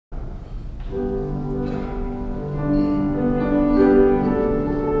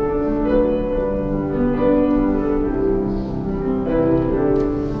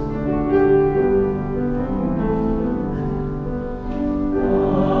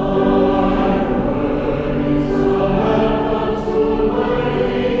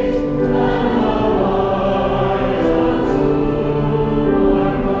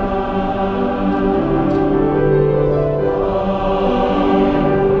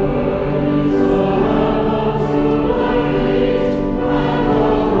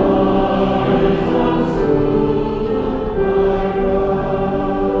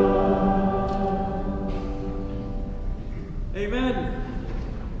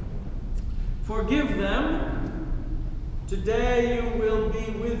Forgive them. Today you will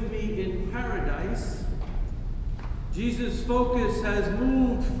be with me in paradise. Jesus' focus has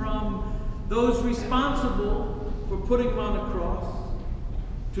moved from those responsible for putting him on the cross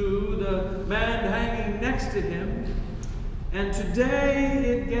to the man hanging next to him. And today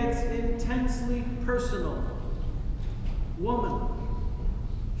it gets intensely personal. Woman,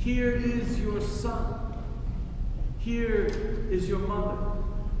 here is your son. Here is your mother.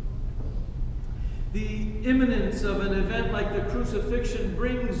 The imminence of an event like the crucifixion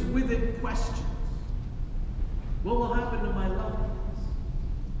brings with it questions. What will happen to my loved ones?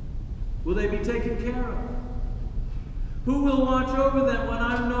 Will they be taken care of? Who will watch over them when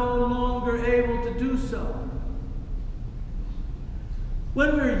I'm no longer able to do so?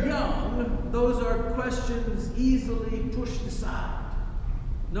 When we're young, those are questions easily pushed aside.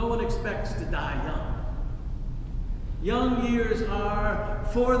 No one expects to die young. Young years are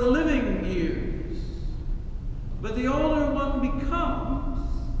for the living years. But the older one becomes,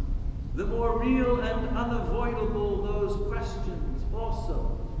 the more real and unavoidable those questions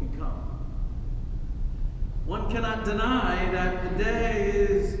also become. One cannot deny that the day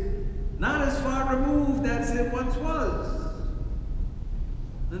is not as far removed as it once was.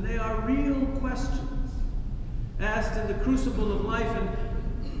 And they are real questions asked in the crucible of life,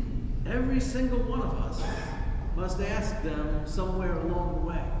 and every single one of us must ask them somewhere along the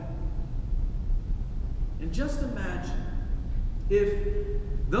way. And just imagine if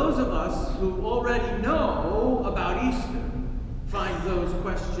those of us who already know about Easter find those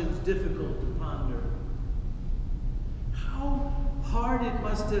questions difficult to ponder. How hard it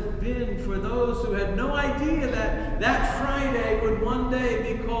must have been for those who had no idea that that Friday would one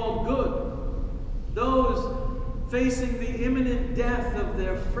day be called good. Those facing the imminent death of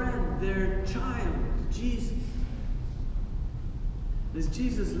their friend, their child, Jesus. As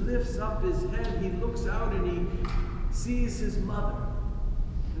Jesus lifts up his head, he looks out and he sees his mother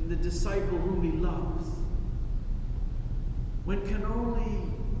and the disciple whom he loves. One can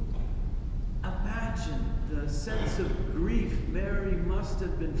only imagine the sense of grief Mary must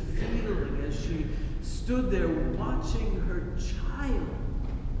have been feeling as she stood there watching her child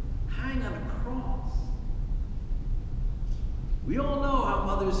hang on a cross. We all know how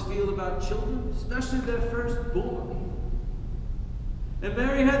mothers feel about children, especially their firstborn. And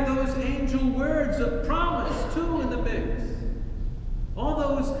Mary had those angel words of promise, too, in the mix. All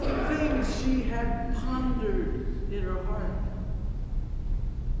those things she had pondered in her heart.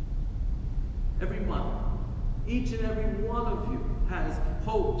 Everyone, each and every one of you has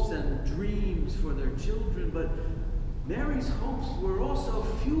hopes and dreams for their children, but Mary's hopes were also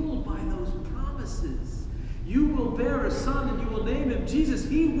fueled by those promises. You will bear a son and you will name him Jesus.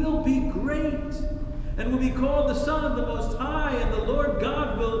 He will be great and will be called the Son of the Most High, and the Lord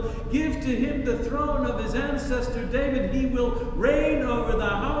God will give to him the throne of his ancestor David. He will reign over the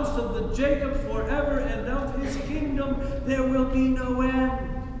house of the Jacob forever, and of his kingdom there will be no end.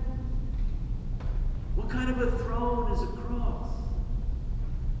 What kind of a throne is a cross?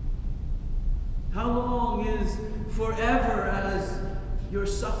 How long is forever as you're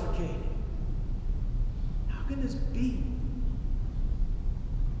suffocating? How can this be?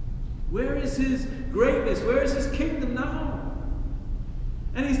 Where is his greatness? Where is his kingdom now?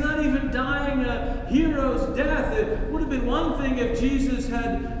 And he's not even dying a hero's death. It would have been one thing if Jesus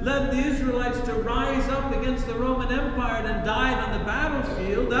had led the Israelites to rise up against the Roman Empire and died on the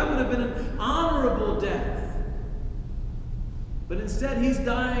battlefield. That would have been an honorable death. But instead, he's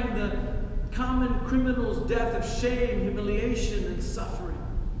dying the common criminal's death of shame, humiliation, and suffering.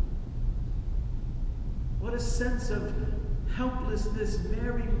 What a sense of helplessness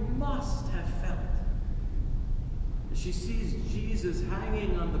Mary must have felt as she sees Jesus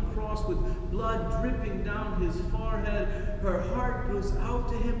hanging on the cross with blood dripping down his forehead. Her heart goes out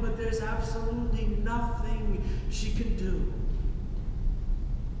to him, but there's absolutely nothing she can do.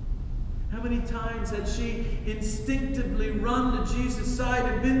 How many times had she instinctively run to Jesus' side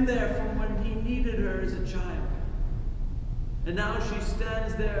and been there from when he her as a child. And now she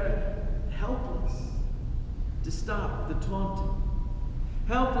stands there helpless to stop the taunting,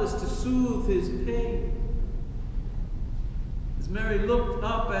 helpless to soothe his pain. As Mary looked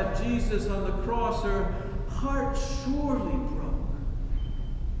up at Jesus on the cross, her heart surely broke.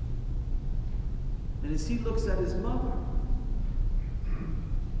 And as he looks at his mother,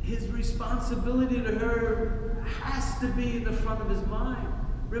 his responsibility to her has to be in the front of his mind.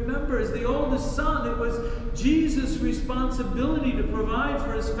 Remember, as the oldest son, it was Jesus' responsibility to provide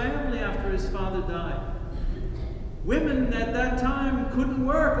for his family after his father died. Women at that time couldn't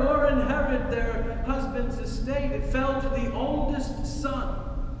work or inherit their husband's estate. It fell to the oldest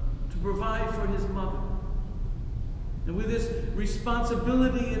son to provide for his mother. And with this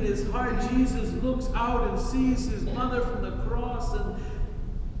responsibility in his heart, Jesus looks out and sees his mother from the cross and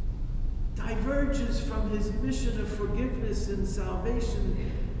diverges from his mission of forgiveness and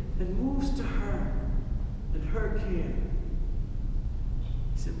salvation and moves to her and her care.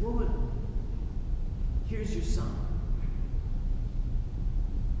 He said, "Woman, here's your son."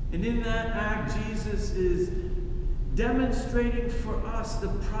 And in that act, Jesus is demonstrating for us the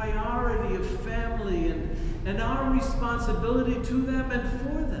priority of family and our responsibility to them and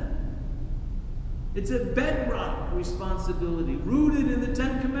for them. It's a bedrock responsibility rooted in the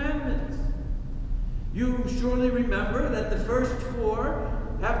Ten Commandments. You surely remember that the first four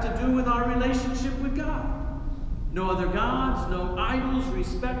have to do with our relationship with God. No other gods, no idols,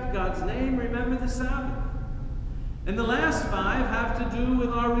 respect God's name, remember the Sabbath. And the last five have to do with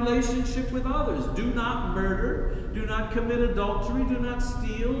our relationship with others. Do not murder, do not commit adultery, do not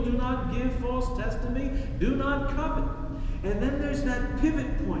steal, do not give false testimony, do not covet. And then there's that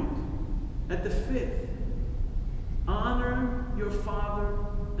pivot point at the fifth. Honor your father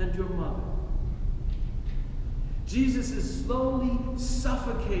and your mother. Jesus is slowly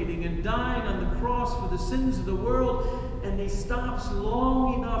suffocating and dying on the cross for the sins of the world, and he stops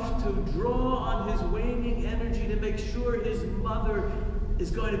long enough to draw on his waning energy to make sure his mother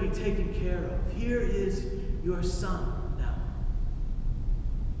is going to be taken care of. Here is your son now.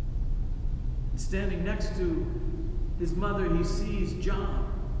 Standing next to his mother, he sees John,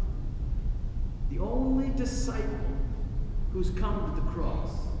 the only disciple who's come to the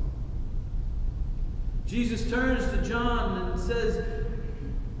cross. Jesus turns to John and says,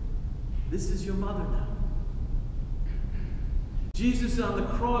 "This is your mother now." Jesus is on the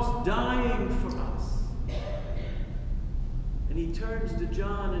cross dying for us. And he turns to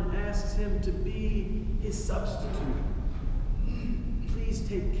John and asks him to be his substitute. "Please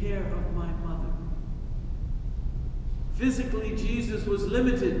take care of my mother." Physically, Jesus was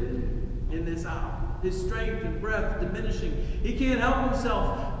limited in this hour. His strength and breath diminishing. He can't help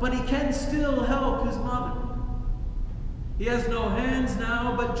himself, but he can still help his mother. He has no hands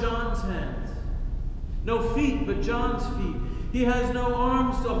now but John's hands. No feet but John's feet. He has no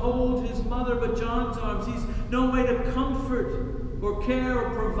arms to hold his mother but John's arms. He's no way to comfort or care or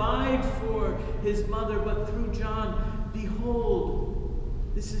provide for his mother but through John. Behold,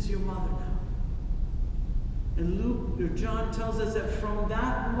 this is your mother now. And John tells us that from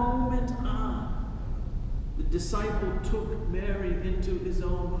that moment on, the disciple took Mary into his own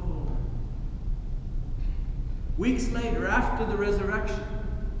home. Weeks later, after the resurrection,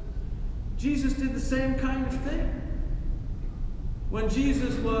 Jesus did the same kind of thing. When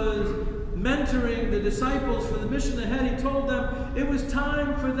Jesus was mentoring the disciples for the mission ahead, he told them it was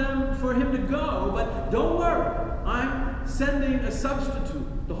time for him to go, but don't worry, I'm sending a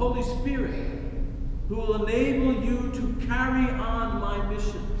substitute, the Holy Spirit, who will enable you to carry on my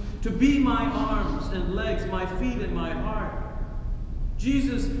mission, to be my arms and legs, my feet and my heart.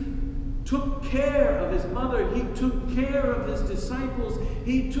 Jesus took care of his mother. He took care of his disciples.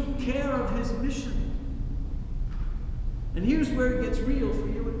 He took care of his mission. And here's where it gets real for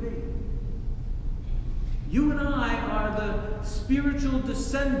you and me. You and I are the spiritual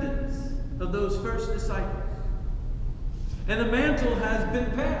descendants of those first disciples. And the mantle has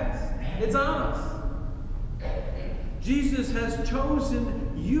been passed. It's on us. Jesus has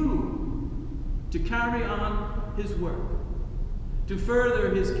chosen you to carry on his work, to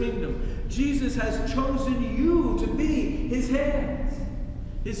further his kingdom. Jesus has chosen you to be his hands,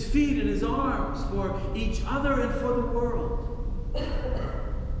 his feet and his arms for each other and for the world.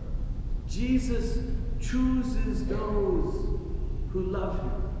 Jesus chooses those who love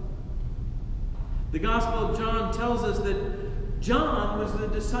him. The Gospel of John tells us that John was the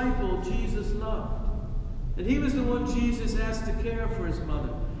disciple Jesus loved. And he was the one Jesus asked to care for his mother.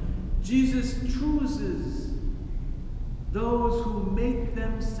 Jesus chooses those who make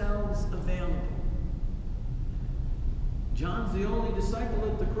themselves available. John's the only disciple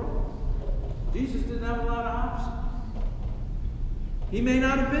at the cross. Jesus didn't have a lot of options. He may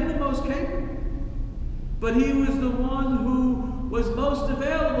not have been the most capable, but he was the one who was most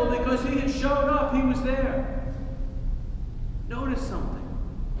available because he had showed up. He was there. Notice something.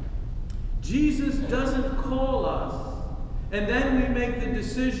 Jesus doesn't call us, and then we make the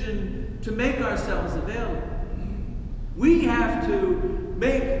decision to make ourselves available. We have to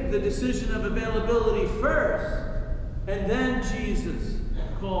make the decision of availability first, and then Jesus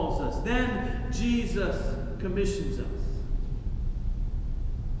calls us. Then Jesus commissions us.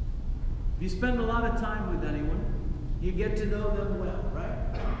 If you spend a lot of time with anyone, you get to know them well,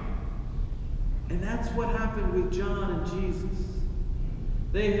 right? And that's what happened with John and Jesus.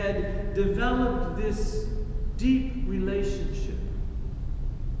 They had developed this deep relationship.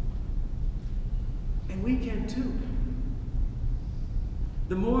 And we can too.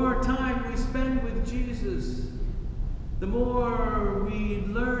 The more time we spend with Jesus, the more we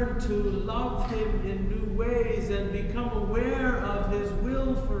learn to love him in new ways and become aware of his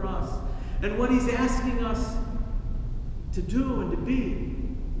will for us and what he's asking us to do and to be.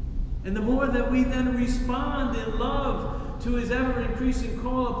 And the more that we then respond in love to his ever-increasing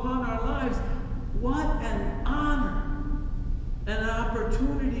call upon our lives, what an honor and an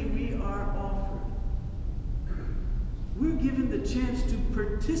opportunity we are offered. We're given the chance to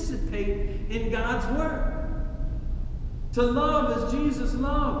participate in God's work, to love as Jesus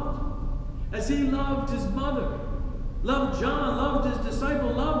loved, as he loved his mother, loved John, loved his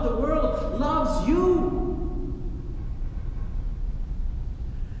disciple, loved the world, loves you.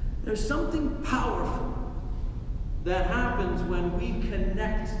 There's something powerful that happens when we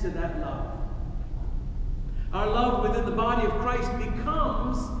connect to that love. Our love within the body of Christ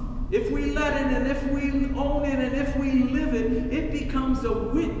becomes, if we let it and if we own it and if we live it, it becomes a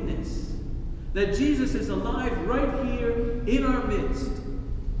witness that Jesus is alive right here in our midst.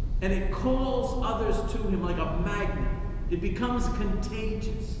 And it calls others to him like a magnet. It becomes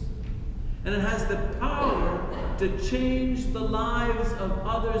contagious. And it has the power to change the lives of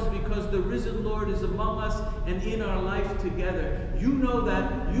others because the risen Lord is among us and in our life together. You know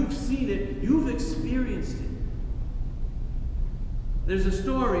that. You've seen it. You've experienced it. There's a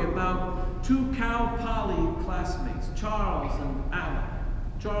story about two Cal Poly classmates, Charles and Alan.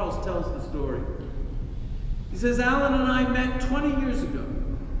 Charles tells the story. He says, Alan and I met 20 years ago.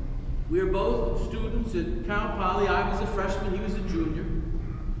 We were both students at Cal Poly. I was a freshman, he was a junior.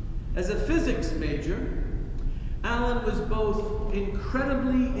 As a physics major, Alan was both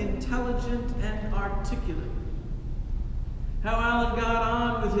incredibly intelligent and articulate. How Alan got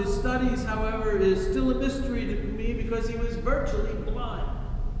on with his studies, however, is still a mystery to me because he was virtually blind.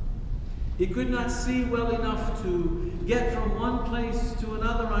 He could not see well enough to get from one place to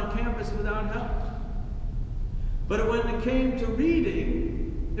another on campus without help. But when it came to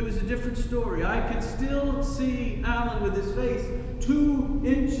reading, it was a different story. I could still see Alan with his face 2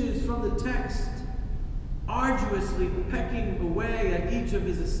 inches from the text, arduously pecking away at each of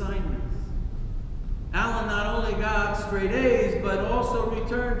his assignments. Alan not only got straight A's, but also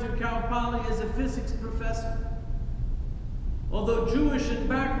returned to Cal Poly as a physics professor. Although Jewish in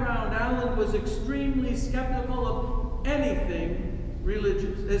background, Alan was extremely skeptical of anything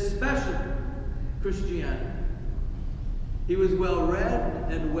religious, especially Christianity. He was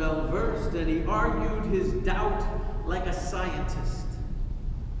well-read and well-versed, and he argued his doubt like a scientist.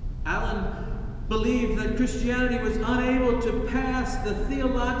 Alan believed that Christianity was unable to pass the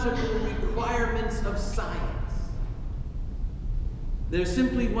theological requirements of science. There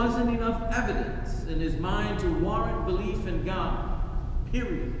simply wasn't enough evidence in his mind to warrant belief in God,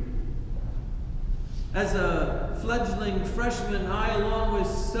 period. As a fledgling freshman, I, along with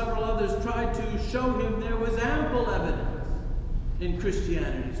several others, tried to show him there was ample evidence in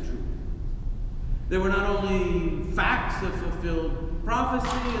Christianity's truth. There were not only facts of fulfilled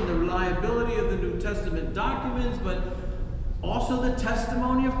prophecy and the reliability of the New Testament documents, but also the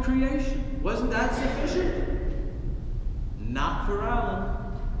testimony of creation. Wasn't that sufficient? Not for Alan.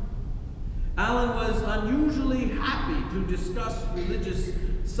 Alan was unusually happy to discuss religious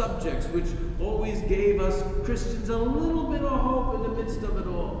subjects, which always gave us Christians a little bit of hope in the midst of it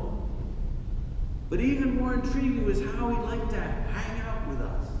all. But even more intriguing was how he liked to hang out with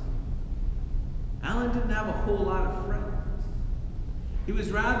us. Alan didn't have a whole lot of friends. He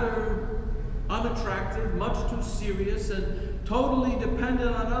was rather unattractive, much too serious, and totally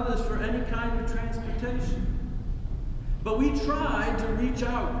dependent on others for any kind of transportation. But we tried to reach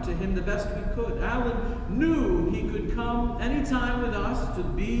out to him the best we could. Alan knew he could come anytime with us to the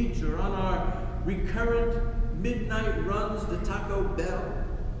beach or on our recurrent midnight runs to Taco Bell.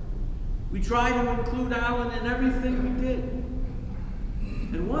 We tried to include Alan in everything we did.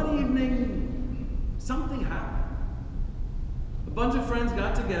 And one evening, Something happened. A bunch of friends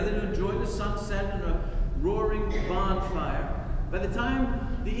got together to enjoy the sunset and a roaring bonfire. By the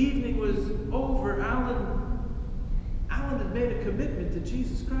time the evening was over, Alan had made a commitment to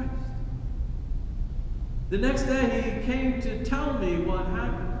Jesus Christ. The next day he came to tell me what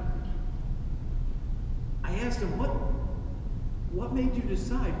happened. I asked him, what made you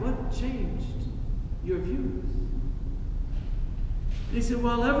decide? What changed your views? And he said,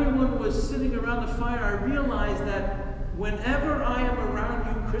 while everyone was sitting around the fire, I realized that whenever I am around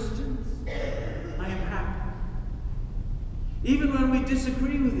you Christians, I am happy. Even when we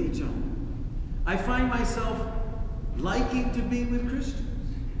disagree with each other, I find myself liking to be with Christians.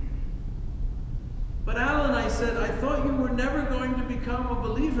 But Alan, I said, I thought you were never going to become a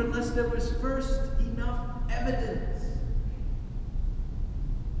believer unless there was first enough evidence.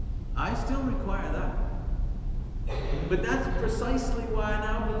 I still require that. But that's precisely why I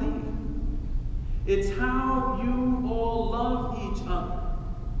now believe. It's how you all love each other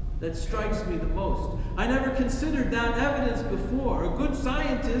that strikes me the most. I never considered that evidence before. A good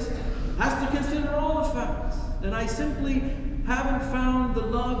scientist has to consider all the facts. And I simply haven't found the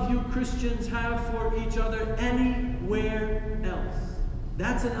love you Christians have for each other anywhere else.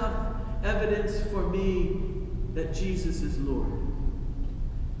 That's enough evidence for me that Jesus is Lord.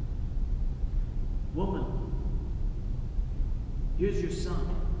 Woman, here's your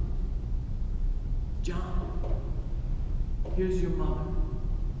son. John, here's your mother.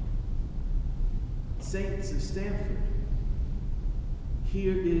 Saints of Stamford,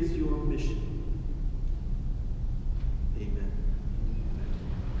 here is your mission. Amen.